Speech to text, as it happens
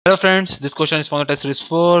Hello friends, this question is from the test series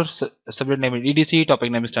 4, subject name is EDC,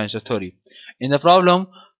 topic name is transistor theory. In the problem,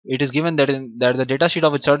 it is given that the datasheet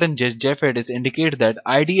of a certain JFET is indicates that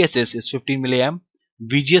IDSS is 15 milliamp,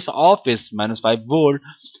 VGS off is minus 5 volt,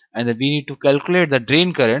 and that we need to calculate the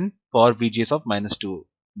drain current for VGS of minus 2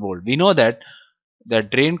 volt. We know that the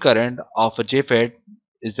drain current of a JFET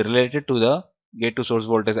is related to the gate to source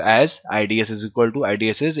voltage as IDS is equal to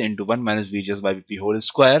IDSS into 1 minus VGS by VP whole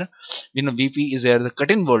square. You know, VP is where the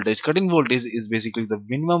cut-in voltage. Cut-in voltage is basically the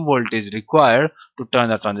minimum voltage required to turn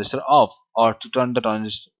the transistor off or to turn the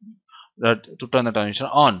transistor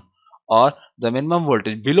on, or the minimum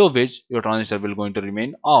voltage below which your transistor will going to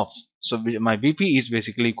remain off. So my VP is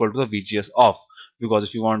basically equal to the VGS off, because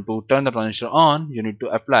if you want to turn the transistor on, you need to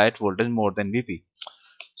apply it voltage more than VP.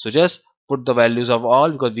 So just put the values of all,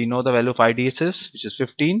 because we know the value of IDSS, which is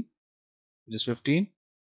 15, So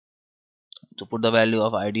put the value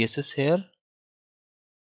of IDSS here,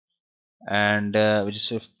 and which is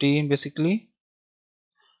 15 basically,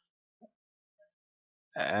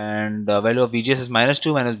 and the value of VGS is minus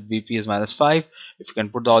 2, minus VP is minus 5. If you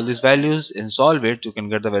can put all these values and solve it, you can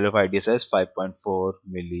get the value of IDSS 5.4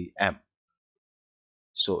 milliamp.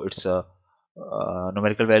 So it's a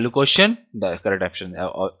numerical value question. The correct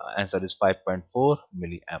answer is 5.4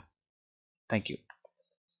 milliamp. Thank you.